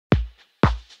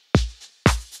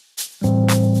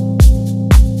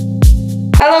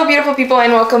Hello beautiful people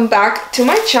and welcome back to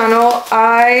my channel.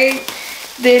 I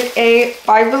did a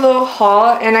Five Below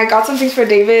haul and I got some things for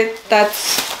David.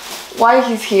 That's why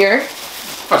he's here.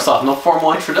 First off, no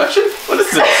formal introduction? What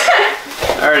is this?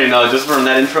 I already know, just from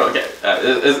that intro, okay.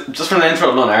 Just from the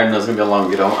intro alone, I already know it's gonna be a long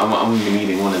video. I'm gonna be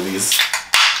needing one of these.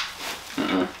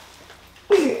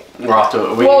 We're off to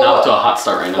a hot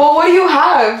start right now. Well, what do you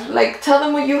have? Like, tell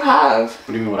them what you have. What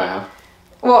do you mean what I have?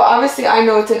 Well, obviously I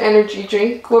know it's an energy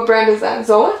drink. What brand is that?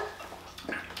 Zoa?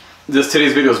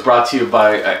 Today's video is brought to you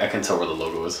by, I can tell where the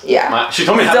logo is. Yeah. She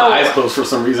told me to have my eyes closed for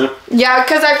some reason. Yeah,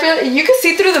 because I feel you can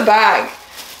see through the bag.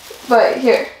 But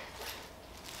here.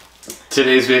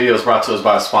 Today's video is brought to us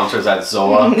by our sponsors at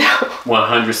Zoa. No.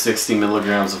 160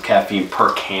 milligrams of caffeine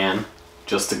per can,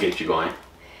 just to get you going.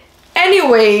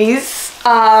 Anyways,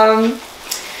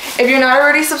 if you're not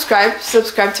already subscribed,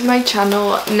 subscribe to my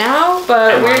channel now.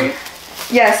 But and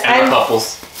and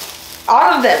couples.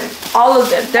 All of them.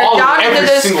 They're down in the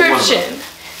description.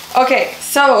 Okay,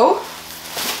 so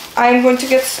I'm going to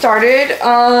get started.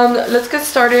 Let's get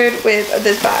started with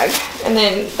this bag, and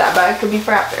then that bag could be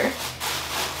for after.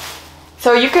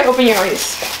 So you can open your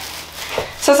eyes.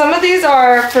 So some of these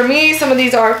are for me, some of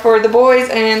these are for the boys,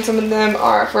 and some of them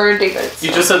are for David. So.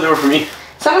 You just said they were for me.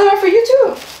 Some of them are for you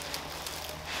too.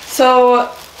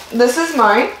 So this is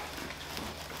mine.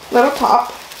 Little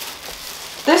pop.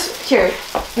 This here.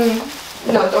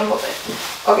 No, don't hold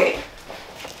it. Okay.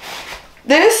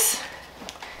 This,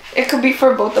 it could be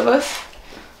for both of us.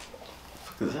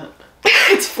 What is that?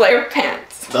 It's flare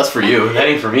pants. That's for you. That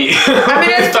ain't for me. I mean,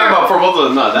 it's talking about for both of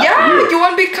them. No, that's for you. You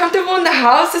want to be comfortable in the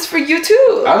house. It's for you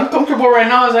too. I'm comfortable right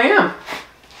now as I am.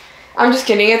 I'm just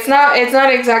kidding. It's not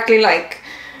exactly like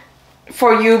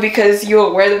for you because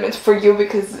you'll wear them. It's for you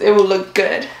because it will look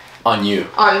good. On you.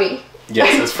 On me.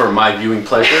 Yes, it's for my viewing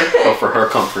pleasure, but for her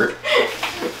comfort.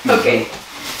 Okay.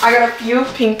 I got a few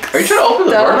pink. Are you trying to open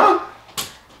the door now?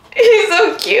 He's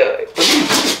so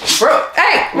cute. Bro.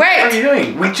 Hey, wait. What are you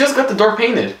doing? We just got the door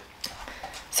painted.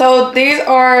 So these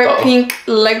are pink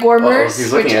leg warmers,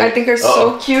 which I think are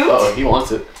so cute. Oh, he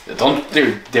wants it. Don't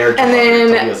dare to. And then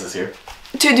Tobias is here.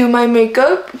 To do my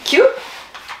makeup, cute.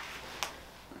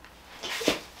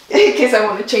 In case I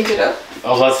want to change it up. I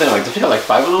was about to say, like, don't you have like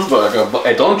 5 of those? But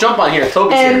hey, don't jump on here.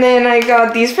 Toby's here. And then I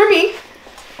got these for me.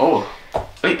 Oh.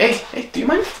 Hey, do you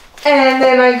mind? And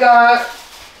then I got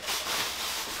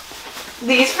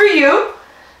these for you.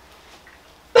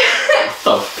 What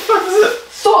the fuck is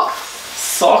it? Socks.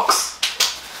 Socks.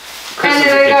 And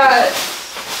then I got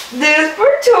this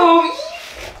for Toby.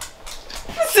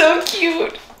 So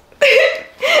cute.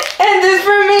 And this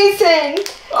for Mason.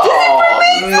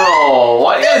 Oh no!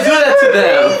 Why do you gotta do that to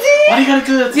them? Why do you gotta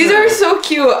do that to them? These are so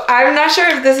cute. I'm not sure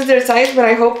if this is their size, but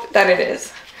I hope that it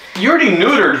is. You already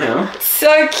neutered him.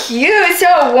 So cute,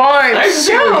 so warm,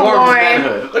 so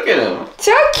warm. Look at him.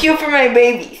 So cute for my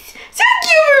babies. So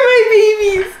cute for my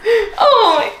babies.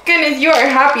 Oh my goodness, you are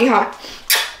happy, huh?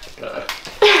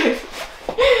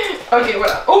 Okay, what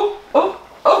else? Oh.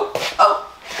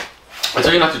 I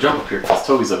told you not to jump up here because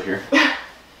Toby's up here.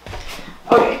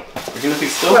 Okay. You're gonna be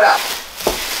still? What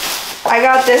else? I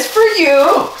got this for you.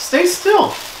 Oh, stay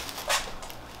still.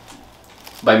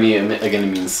 By me, again, it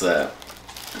means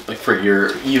like for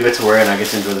you get to wear it and I get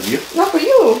to enjoy the view. Not for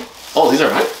you. Oh, these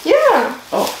are mine? Yeah.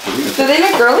 Oh, do they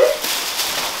look girly?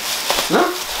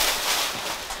 No.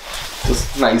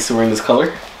 Just not used to wearing this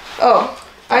color. Oh,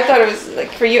 I thought it was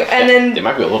like for you. And then they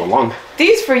might be a little long.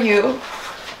 These for you.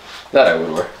 That I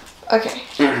would wear. Okay.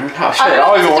 Oh shit!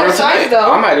 I'll even wear them tonight.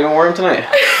 Though. I might even wear them tonight.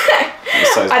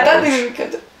 I thought these were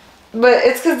good, but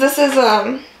it's because this is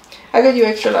I got you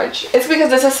extra large. It's because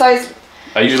this is size.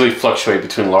 I usually fluctuate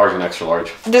between large and extra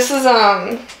large. This is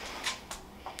I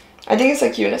think it's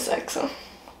like unisex, so.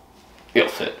 It'll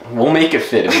fit. We'll make it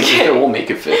fit. If we fit, we'll make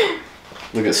it fit.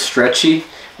 Look at stretchy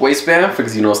waistband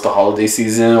because you know it's the holiday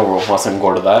season, or we'll want to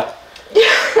go to that.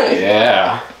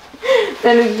 Yeah.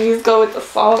 Then these go with the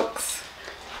socks.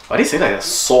 Why do you say that?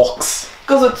 Socks.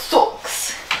 Goes with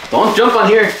socks. Don't jump on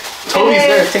here. Toby's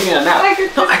there taking a nap.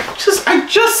 No, I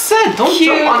just said don't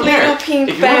jump on there. Little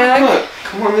pink bag.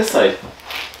 Come on this side.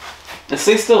 And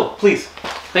stay still, please.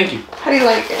 Thank you. How do you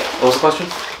like it? What was the question?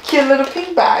 Cute little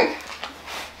pink bag.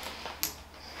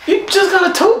 You just got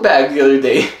a tote bag the other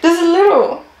day. This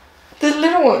little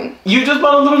one. You just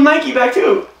bought a little Nike bag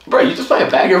too. Bro, you just buy a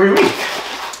bag every week.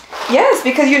 Yes,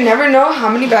 because you never know how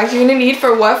many bags you're gonna need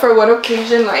for what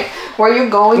occasion, like where you're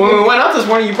going. When we went out this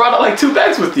morning, you brought out like 2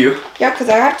 bags with you. Yeah, because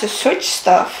I have to switch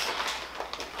stuff.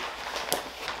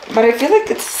 But I feel like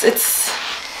it's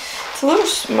a little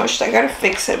smushed. I gotta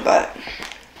fix it, but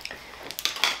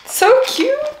so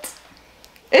cute.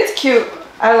 It's cute.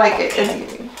 I like it. It's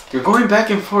easy. You're going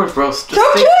back and forth, bro. Just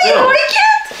So cute. You like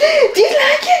it? Do you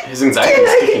like it? His anxiety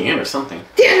is kicking in or something.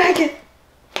 Do you like it?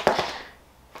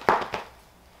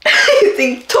 You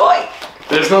think toy?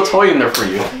 There's no toy in there for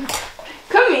you.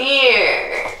 Come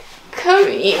here. Come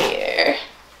here.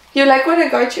 You like what I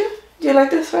got you? Do you like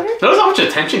the sweater? Notice how much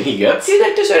attention he gets. Do you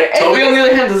like the sweater? Toby, on the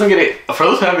other hand, doesn't get it. For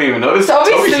those who haven't even noticed,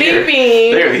 Toby's sleeping.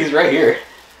 Here. There, he's right here.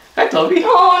 Hi, Toby.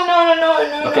 Oh,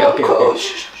 no. Okay.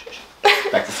 Shh.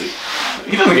 Back to sleep.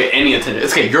 He doesn't get any attention.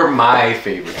 It's okay, you're my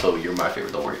favorite, Toby. You're my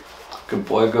favorite. Don't worry. Good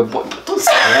boy. Don't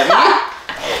say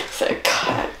that. It's like,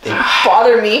 God, they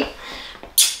bother me.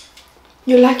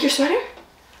 You like your sweater?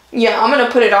 Yeah, I'm gonna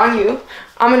put it on you.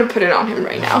 I'm gonna put it on him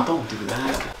right now. Don't do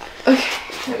that.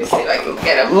 Okay, let me see if I can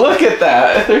get him. Look at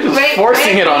that. They're just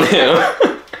forcing it on him.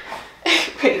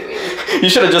 Wait. You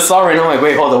should have just saw her and I'm like,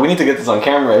 wait, hold on, we need to get this on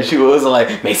camera. She was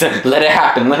like, Mason, let it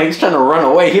happen. Like, he's trying to run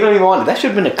away. He don't even want it. That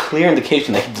should have been a clear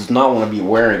indication that he does not want to be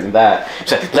wearing that.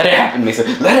 She's like, let it happen, Mason.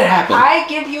 Let it happen. I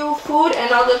give you food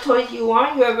and all the toys you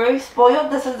want. You are very spoiled.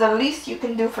 This is the least you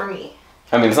can do for me.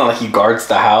 I mean, it's not like he guards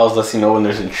the house, lets you know when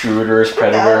there's intruders,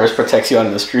 predators, protects you out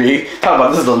in the street. Talk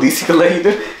about this is the least he can let you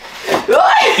do.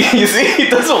 You see, he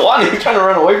doesn't want it. He's trying to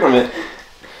run away from it.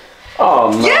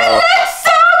 Oh, no. You look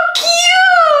so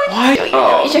cute! What?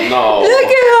 Oh, no. Look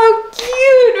at how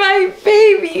cute my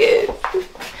baby is.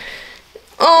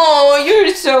 Oh,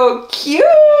 you're so cute.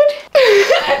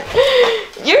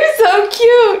 You're so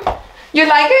cute. You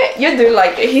like it? You do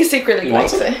like it. He secretly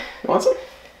likes it. You want some?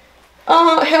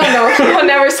 Oh, hell no. He'll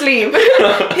never sleep.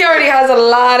 He already has a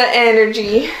lot of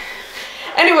energy.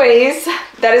 Anyways,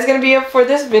 that is going to be it for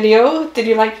this video. Did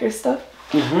you like your stuff?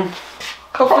 Mm-hmm.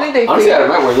 Hopefully they fit. Honestly, I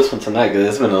might wear this one tonight because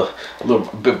it's been a little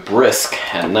bit brisk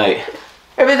at night.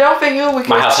 If it don't fit you, we can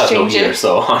My house has no change heater, it.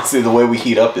 so honestly, the way we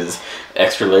heat up is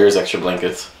extra layers, extra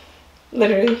blankets.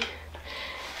 Literally.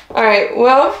 Alright,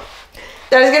 well,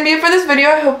 that is going to be it for this video.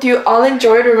 I hope you all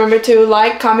enjoyed. Remember to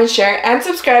like, comment, share, and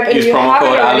subscribe. And use you promo haven't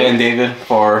code already. Ali and David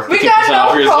for 50% We got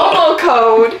off your no promo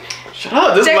code. Shut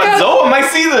up, this is my Zoa might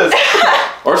see this.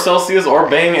 Or Celsius, or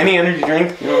Bang, any energy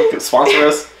drink. You know, sponsor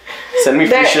us. Send me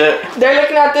free shit. They're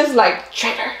looking at this like,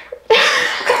 traitor.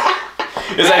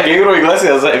 It's like Gabriel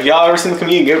Iglesias. If y'all ever seen the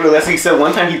comedian Gabriel Iglesias, he said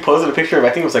one time he posted a picture of, I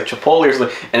think it was like Chipotle or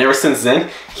something, and ever since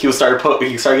then, he started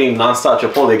getting non-stop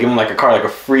Chipotle. They give him like a card, like a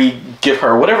free gift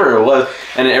card, whatever it was.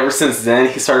 And then ever since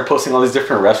then, he started posting all these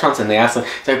different restaurants, and they asked him,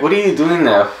 it's like, what are you doing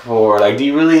that for? Like, do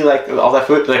you really like all that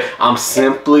food? Like, I'm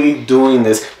simply doing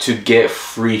this to get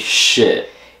free shit.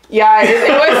 Yeah,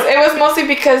 it was mostly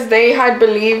because they had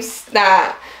beliefs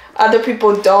that other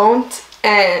people don't,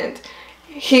 and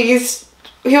he was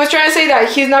trying to say that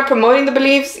he's not promoting the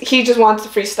beliefs, he just wants the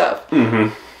free stuff.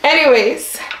 Mm-hmm.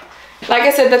 Anyways, like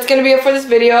I said, that's gonna be it for this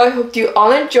video. I hope you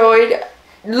all enjoyed.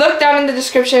 Look down in the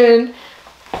description.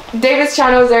 David's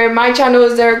channel is there, my channel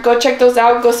is there. Go check those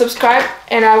out, go subscribe,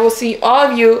 and I will see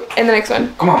all of you in the next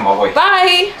one. Come on, my boy.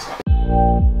 Bye!